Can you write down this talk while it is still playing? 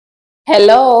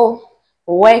Hello,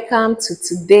 welcome to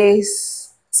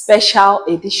today's special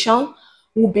edition.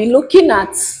 We'll be looking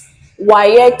at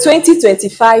WAEC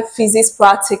 2025 Physics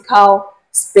Practical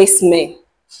Specimen.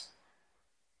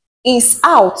 It's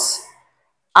out.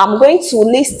 I'm going to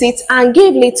list it and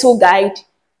give little guide.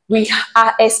 We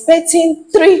are expecting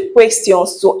 3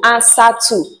 questions to answer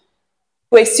to.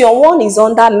 Question 1 is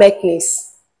under mechanism.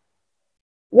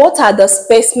 What are the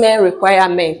specimen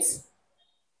requirements?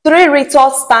 3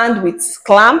 retort stand with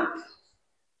clamp,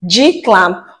 G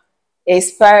clamp, a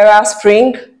spiral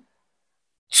spring,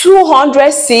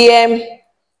 200 cm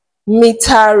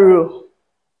meter rule,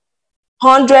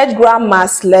 100 gram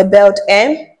mass labeled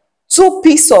M, 2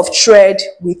 pieces of thread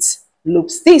with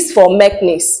loops. This for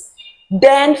mechanism.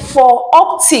 Then for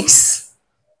optics,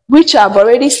 which I've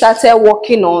already started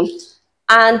working on,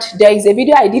 and there is a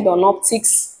video I did on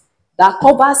optics that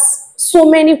covers so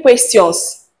many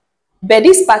questions. But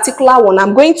this particular one,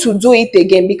 I'm going to do it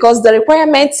again because the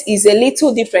requirement is a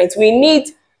little different. We need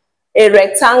a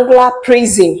rectangular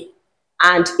prism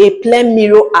and a plane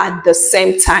mirror at the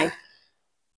same time.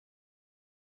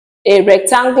 A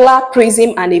rectangular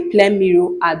prism and a plane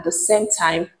mirror at the same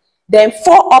time. Then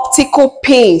 4 optical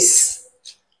pins,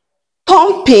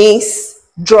 thumb pins,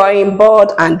 drawing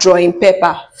board and drawing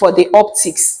paper for the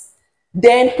optics.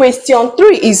 Then question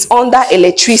 3 is under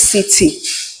electricity.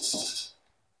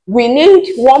 We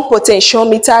need 1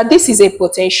 potentiometer. This is a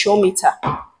potentiometer.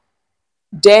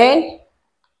 Then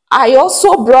I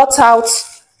also brought out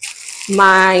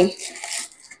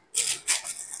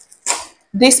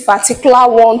this particular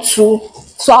one too.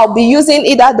 So I'll be using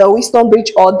either the Wisdom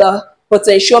bridge or the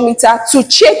potentiometer to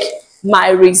check my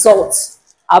results.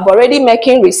 I've already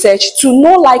making research to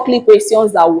know likely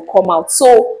questions that will come out.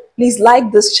 So please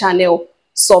like this channel,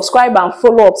 subscribe and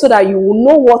follow up so that you will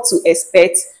know what to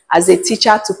expect as a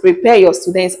teacher to prepare your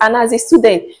students, and as a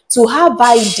student to have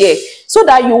idea so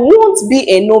that you won't be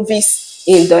a novice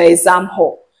in the exam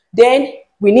hall. Then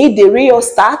we need the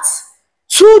rheostat,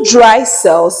 2 dry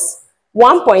cells,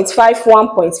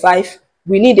 1.5.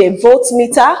 We need a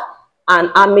voltmeter, an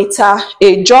ammeter,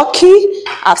 a jockey.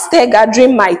 I've still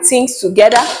gathering my things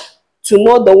together to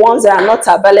know the ones that are not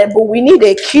available. We need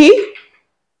a key.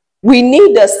 We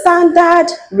need a standard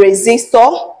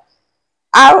resistor,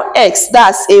 RX,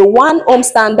 that's a 1 ohm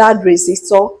standard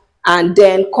resistor, and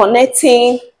then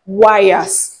connecting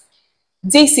wires.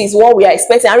 This is what we are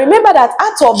expecting. And remember that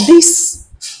out of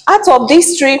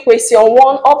these 3 question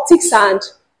 1, optics and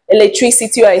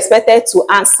electricity, are expected to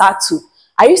answer to.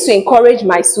 I used to encourage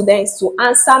my students to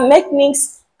answer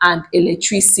mechanics and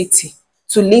electricity,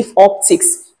 to leave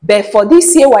optics. But for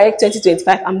this year WAEC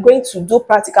 2025, I'm going to do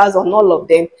practicals on all of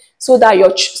them so that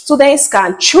your students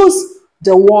can choose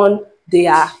the one they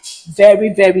are very,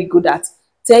 very good at.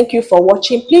 Thank you for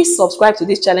watching. Please subscribe to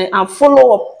this channel and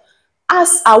follow up,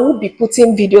 as I will be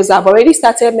putting videos. I've already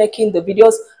started making the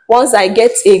videos. Once I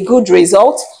get a good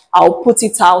result, I'll put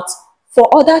it out for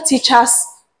other teachers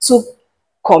to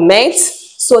comment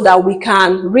so that we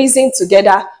can reason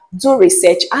together, do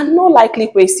research, and know likely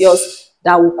questions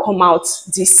that will come out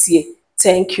this year.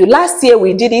 Thank you. Last year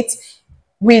we did it.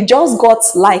 We just got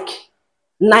like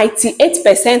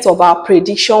 98% of our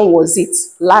prediction was it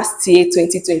last year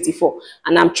 2024,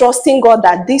 and I'm trusting God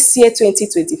that this year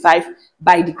 2025,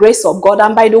 by the grace of God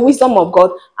and by the wisdom of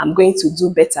God, I'm going to do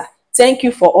better. Thank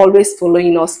you for always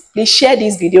following us. Please share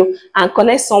this video and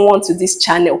connect someone to this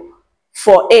channel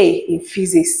for A in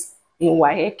physics in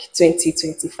WAEC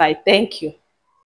 2025. Thank you.